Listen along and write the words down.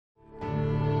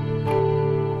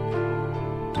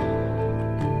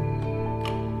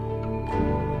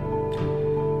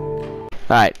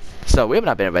Alright, so we have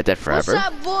not been in Red Dead forever. What's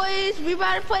up, boys? We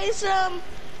about to play some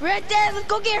Red Dead. Let's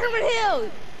go get Herman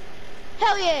Hill.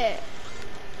 Hell yeah.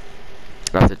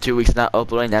 After 2 weeks not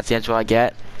uploading, that's the intro I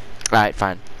get? Alright,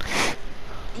 fine.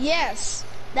 Yes,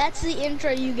 that's the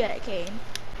intro you get, Kane.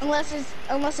 Unless it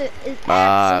is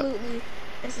absolutely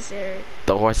necessary.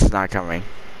 The horse is not coming.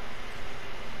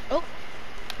 Oh.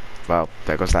 Well,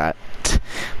 there goes that.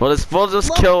 We'll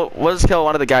just kill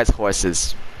one of the guy's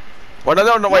horses. Well,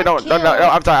 no, wait, no,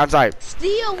 I'm sorry.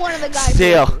 Steal one of the guys'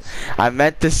 Steal. horses. I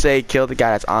meant to say kill the guy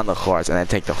that's on the horse and then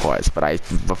take the horse, but I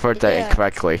referred that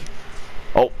incorrectly.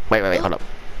 Oh, wait, hold up.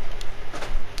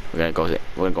 We're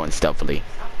gonna go in stealthily.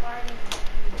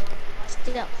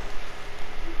 Stealth.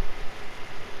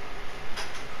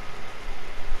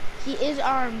 He is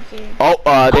armed, King.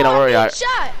 Oh, they know where we are.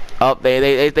 Shot. Oh,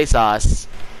 they saw us.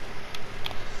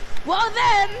 Well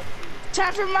then,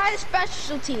 time for my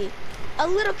specialty. A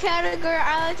little category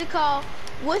I like to call,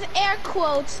 with air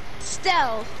quotes,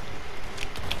 stealth.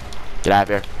 Get out of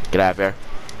here. Get out of here.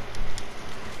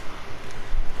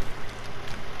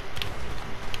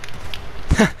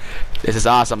 This is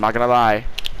awesome, not gonna lie.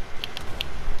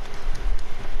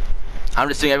 I'm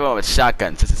just seeing everyone with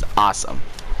shotguns. This is awesome.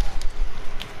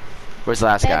 Where's the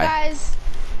last guy? Guys,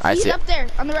 he's up there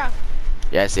on the rock.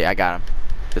 Yeah, I see. I got him.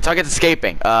 The target's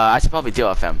escaping. I should probably deal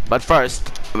with him. But first,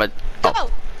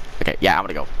 Go! Okay, yeah, I'm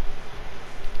gonna go.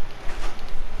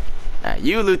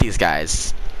 You loot these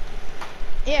guys.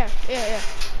 Yeah.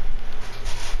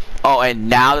 Oh, and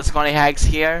now the Scrawny Hag's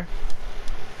here?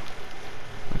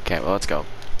 Okay, well, let's go.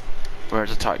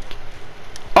 Where's the target?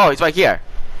 Oh, he's right here.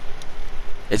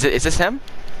 Is this him?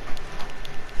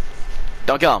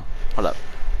 Don't kill him. Hold up.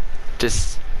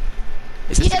 Is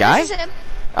this the guy? This is him.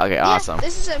 Okay, yeah, awesome.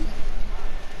 This is him.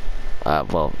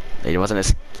 Well, it wasn't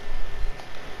this.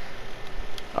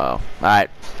 Oh, alright.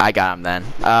 I got him then.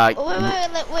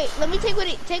 Wait. Let me take what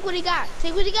he got.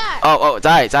 Take what he got. Oh, it's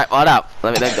alright. Hold up.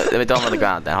 Let me throw him on the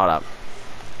ground then. Hold up.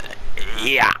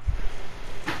 Yeah.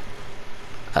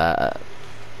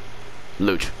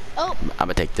 Loot. Oh. I'm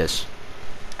gonna take this.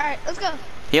 Alright, let's go.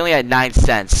 He only had 9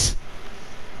 cents.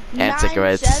 And 9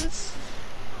 cigarettes. cents?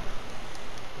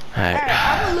 Alright.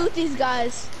 I'm gonna loot these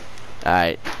guys.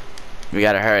 Alright. We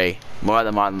gotta hurry. More of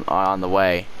them are on the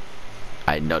way.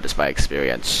 I know this by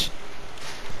experience.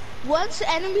 Once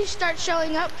enemies start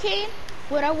showing up, Kane,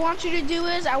 what I want you to do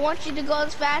is I want you to go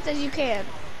as fast as you can.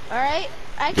 Alright?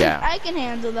 I can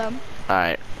handle them.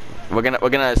 Alright. We're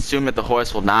gonna assume that the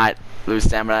horse will not lose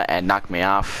stamina and knock me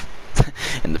off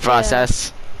in the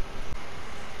process.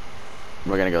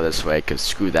 We're gonna go this way, cause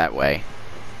screw that way.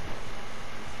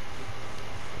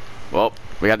 Well,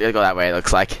 we gotta go that way, it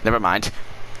looks like. Never mind.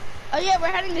 Oh yeah, we're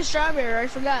heading to Strawberry, I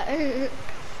forgot.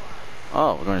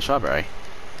 Oh, we're going to Strawberry.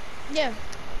 Yeah.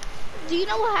 Do you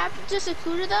know what happened to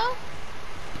Sakura though?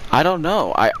 I don't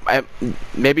know. I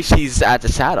maybe she's at the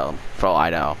shadow, for all I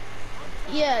know.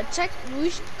 Yeah, we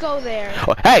should go there.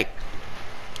 Oh, hey!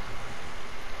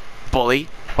 Bully,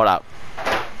 hold up.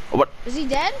 What? Is he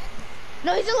dead?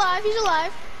 No, he's alive,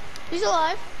 He's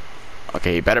alive.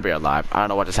 Okay, he better be alive. I don't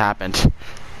know what just happened.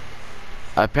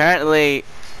 Apparently,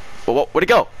 where'd he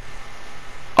go?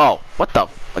 Oh, what the?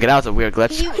 Okay, that was a weird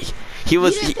glitch. He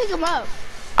was. You didn't pick him up.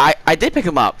 I did pick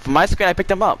him up. From my screen, I picked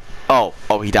him up. Oh,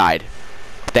 he died.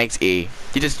 Thanks, E.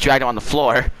 You just dragged him on the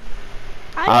floor.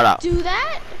 I didn't do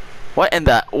that. What in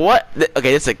the what?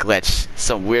 Okay, this is a glitch.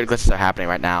 Some weird glitches are happening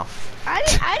right now. I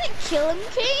didn't kill him,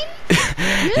 Kane.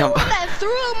 You're the one that threw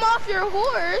him off your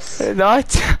horse.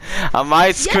 Not on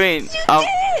my screen. Yes, you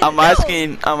did.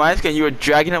 On my screen, you were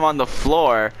dragging him on the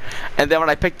floor, and then when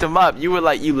I picked him up, you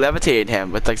levitated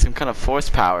him with like some kind of force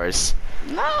powers.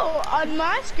 No, on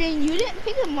my screen, you didn't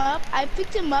pick him up. I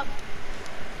picked him up,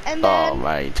 and then. Oh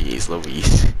my jeez,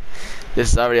 Louise.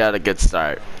 This is already at a good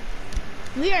start.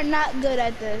 We are not good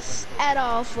at this at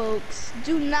all, folks.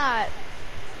 Do not.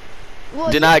 Well,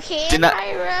 do you not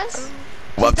hire us.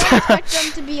 What? Don't expect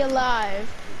them to be alive.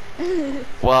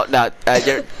 Well, no,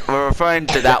 we're referring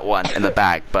to that one in the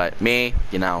back, but me,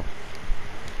 you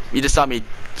just saw me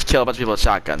kill a bunch of people with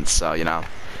shotguns, so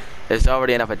there's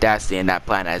already enough audacity in that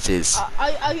plan as is.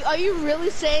 Are you really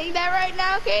saying that right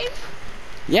now, Kane?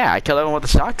 Yeah, I killed everyone with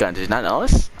a shotgun. Did you not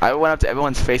notice? I went up to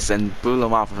everyone's face and blew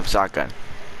them off with a shotgun.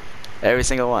 Every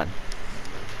single one.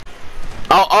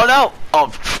 Oh no! Oh,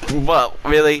 what?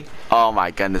 Really? Oh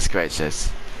my goodness gracious.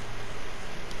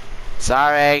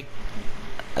 Sorry.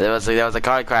 There was a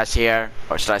car crash here,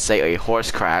 or should I say a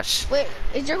horse crash? Wait,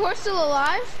 is your horse still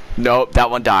alive? Nope, that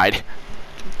one died.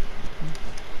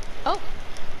 Oh,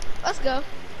 let's go.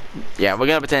 Yeah, we're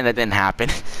gonna pretend that didn't happen.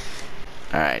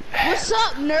 All right. What's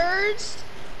up, nerds?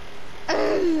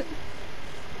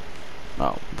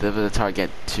 Oh, deliver the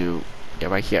target to, yeah,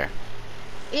 right here.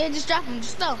 Yeah, just drop him.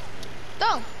 Just throw.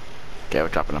 Throw. Okay, we're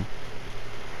dropping him.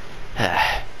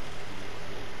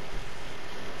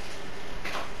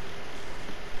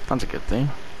 That's a good thing.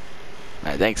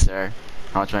 Alright, thanks, sir.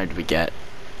 How much money did we get?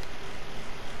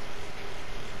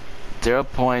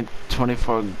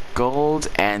 0.24 gold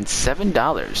and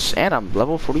 $7. And I'm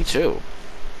level 42.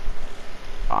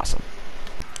 Awesome.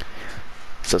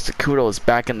 So Sakuto is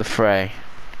back in the fray.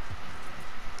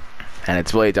 And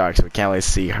it's really dark, so we can't really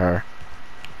see her.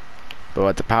 But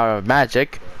with the power of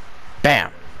magic,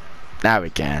 bam! Now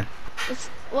we can.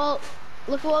 Well,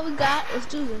 look at what we got. Let's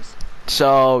do this.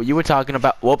 So you were talking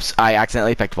about. Whoops! I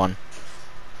accidentally picked one.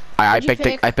 I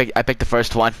picked the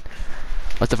first one.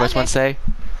 What's the first one say?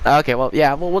 Okay, well,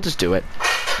 yeah, we'll just do it.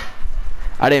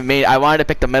 I didn't mean. I wanted to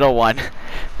pick the middle one,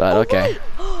 but okay.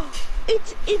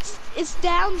 Wait. It's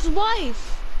Down's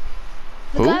wife.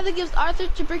 The guy that gives Arthur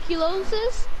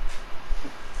tuberculosis.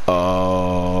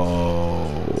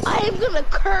 Oh. I am gonna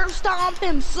curb stomp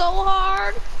him so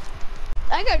hard.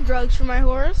 I got drugs for my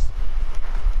horse.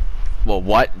 Well,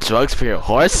 what? Drugs for your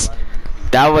horse?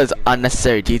 That was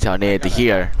unnecessary detail needed to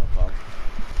hear.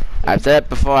 I've said it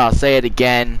before, I'll say it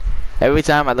again. Every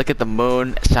time I look at the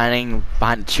moon shining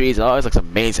behind the trees, it always looks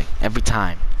amazing. Every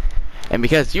time. And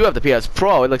because you have the PS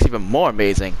Pro, it looks even more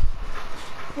amazing.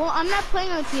 Well, I'm not playing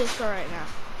on the PS Pro right now.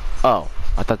 Oh,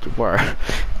 I thought you were.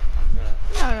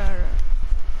 No.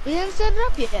 We didn't set it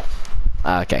up yet.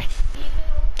 Okay.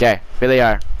 Okay, here they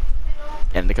are.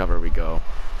 In the cover we go.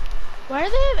 Why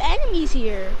do they have enemies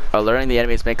here? Alerting the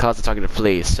enemies may cause the target to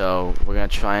flee, so we're gonna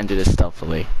try and do this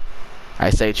stealthily. I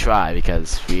say try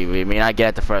because we may not get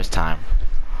it the first time.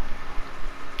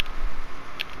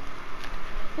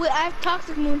 Wait, I have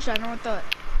toxic moonshine. I want that.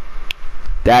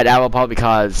 That will probably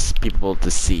cause people to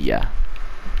see ya.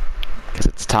 Cause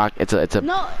it's a.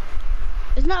 No,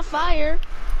 it's not fire.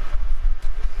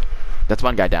 That's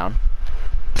one guy down.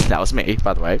 That was me,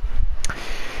 by the way.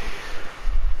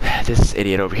 This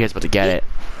idiot over here is about to get it.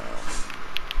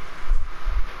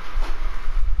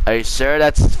 Are you sure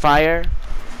that's fire?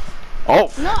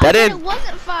 Oh, no, that it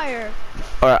wasn't fire.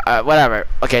 Or whatever.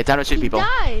 Okay, time to shoot people. He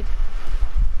died.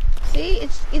 See,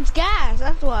 it's gas.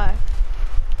 That's why.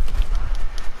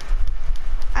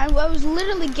 I was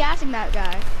literally gassing that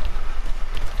guy.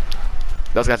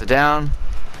 Those guys are down.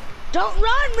 Don't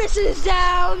run, Mrs.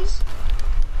 Downs.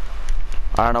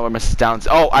 I don't know where Mrs. Downs.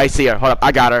 Oh, I see her. Hold up,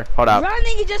 I got her. Hold up.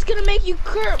 Running is just gonna make you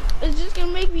curb. It's just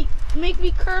gonna make me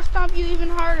curb stomp you even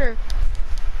harder.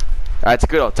 Alright, it's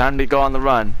good. Time to go on the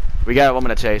run. We got a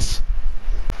woman to chase.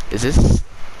 Is this?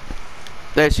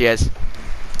 There she is.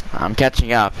 I'm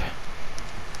catching up.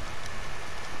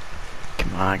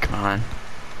 Come on, come on.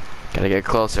 Gotta get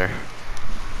closer.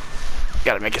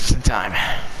 Gotta make it some time.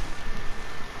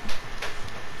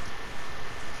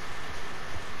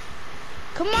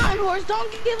 Come on, horse,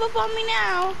 don't give up on me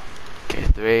now. Okay,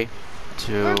 3,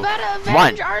 2, We're about to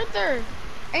avenge Arthur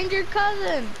and your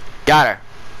cousin. Got her.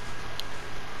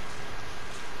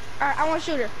 Alright, I want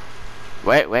to shoot her.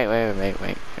 Wait.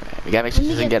 We gotta make sure she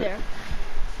doesn't get it.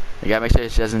 We gotta make sure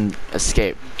she doesn't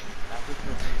escape.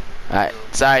 Alright,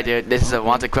 sorry dude, this is a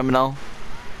wanted criminal.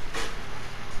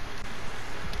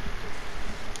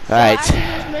 Alright. So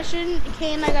after this mission,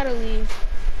 Kay and I gotta leave.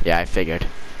 Yeah, I figured.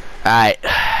 Alright,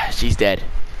 she's dead.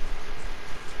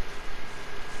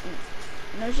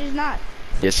 No, she's not.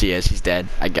 Yes, she is. She's dead.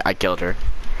 I killed her.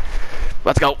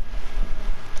 Let's go.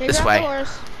 Take This her way. off the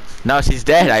horse. No, she's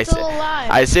dead. She's still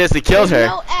alive. I seriously killed her. There's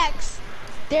no X.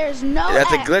 There's no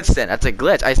That's X. a glitch then. That's a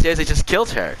glitch. I seriously just killed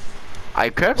her.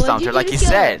 I curb stomped her like you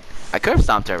said. I curb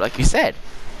stomped her like you said.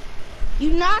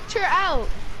 You knocked her out.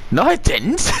 No, I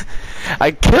didn't.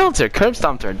 I killed her. Curb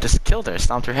stomped her. Just killed her.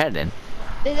 Stomped her head in.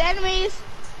 There's enemies.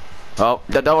 Oh,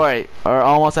 don't worry. We're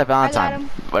almost at Valentine. I got him.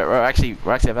 We're actually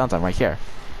at Valentine right here.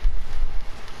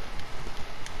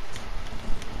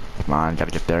 Come on,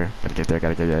 gotta get there. Gotta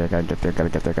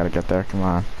get there. Come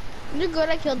on. You're good.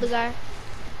 I killed the guy.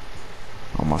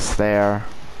 Almost there.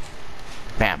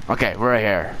 Bam. Okay, we're right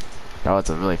here. That was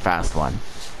a really fast one.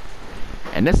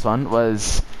 And this one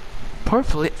was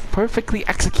perfectly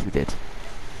executed.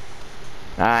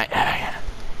 Alright.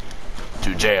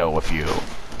 To jail with you.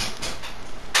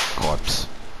 Corpse.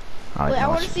 Wait, I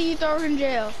want to see you throw her in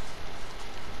jail.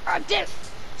 Oh, damn.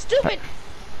 Stupid.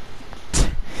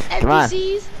 Come on.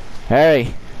 NPCs.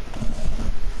 Hurry.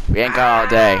 We ain't got all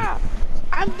day.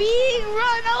 I'm being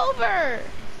run over.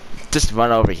 Just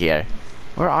run over here.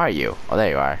 Where are you? Oh, there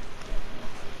you are.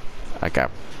 Okay.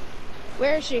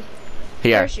 Where is she?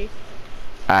 Here. Where is she?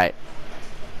 Alright.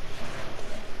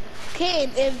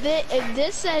 Kane, if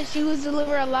this says she was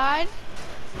delivered alive,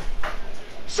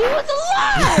 She was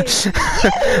alive!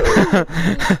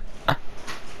 You!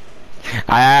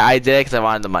 I did it because I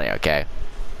wanted the money, okay?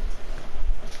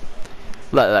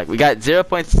 Look, we got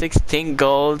 0.16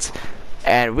 golds,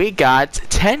 and we got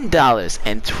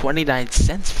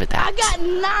 $10.29 for that. I got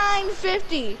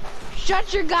 $9.50.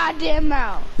 Shut your goddamn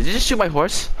mouth. Did you just shoot my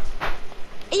horse?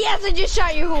 Yes, I just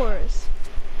shot your horse.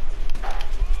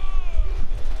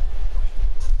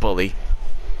 Bully.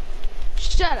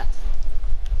 Shut up.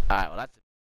 Alright, well that's...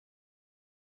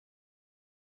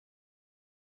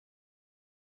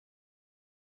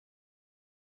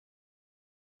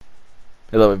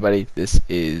 Hello everybody, this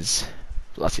is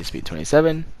Velocity Speed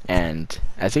 27, and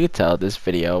as you can tell, this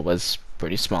video was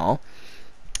pretty small,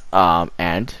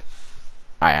 and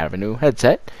I have a new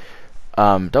headset.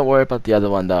 Don't worry about the other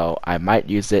one though. I might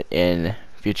use it in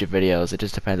future videos. It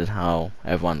just depends on how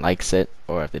everyone likes it,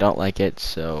 or if they don't like it.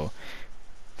 So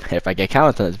if I get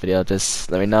comments on this video, just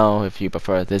let me know if you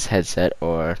prefer this headset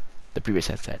or the previous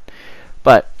headset.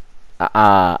 But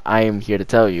I am here to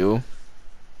tell you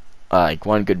like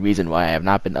one good reason why I have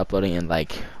not been uploading in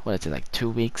like, what is it, like 2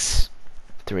 weeks,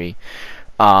 3,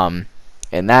 and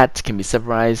that can be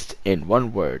summarized in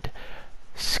one word: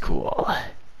 school.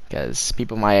 Because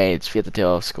people my age feel the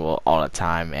deal of school all the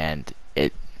time, and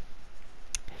it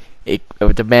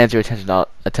demands your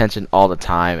attention all the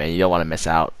time, and you don't want to miss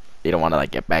out. You don't want to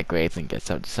like get bad grades and get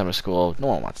summer school. No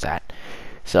one wants that.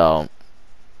 So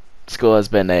school has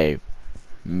been a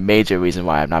major reason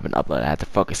why I've not been uploading. I had to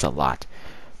focus a lot.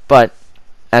 But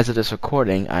as of this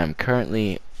recording, I am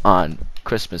currently on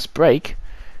Christmas break,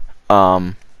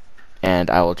 and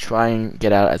I will try and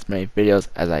get out as many videos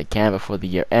as I can before the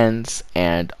year ends.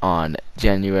 And on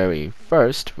January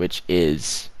 1st, which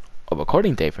is a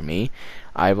recording day for me,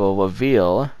 I will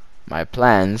reveal my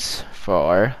plans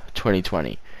for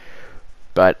 2020.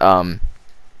 But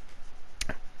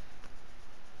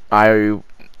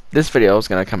this video is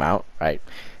gonna come out, right?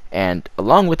 And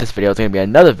along with this video is gonna be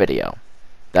another video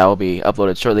that will be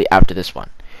uploaded shortly after this one.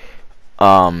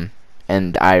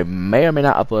 And I may or may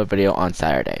not upload a video on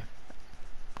Saturday.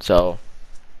 So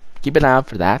keep an eye out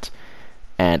for that,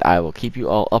 and I will keep you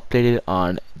all updated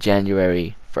on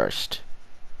January 1st.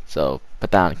 So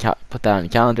put that on your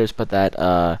calendars, put that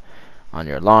on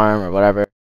your alarm or whatever.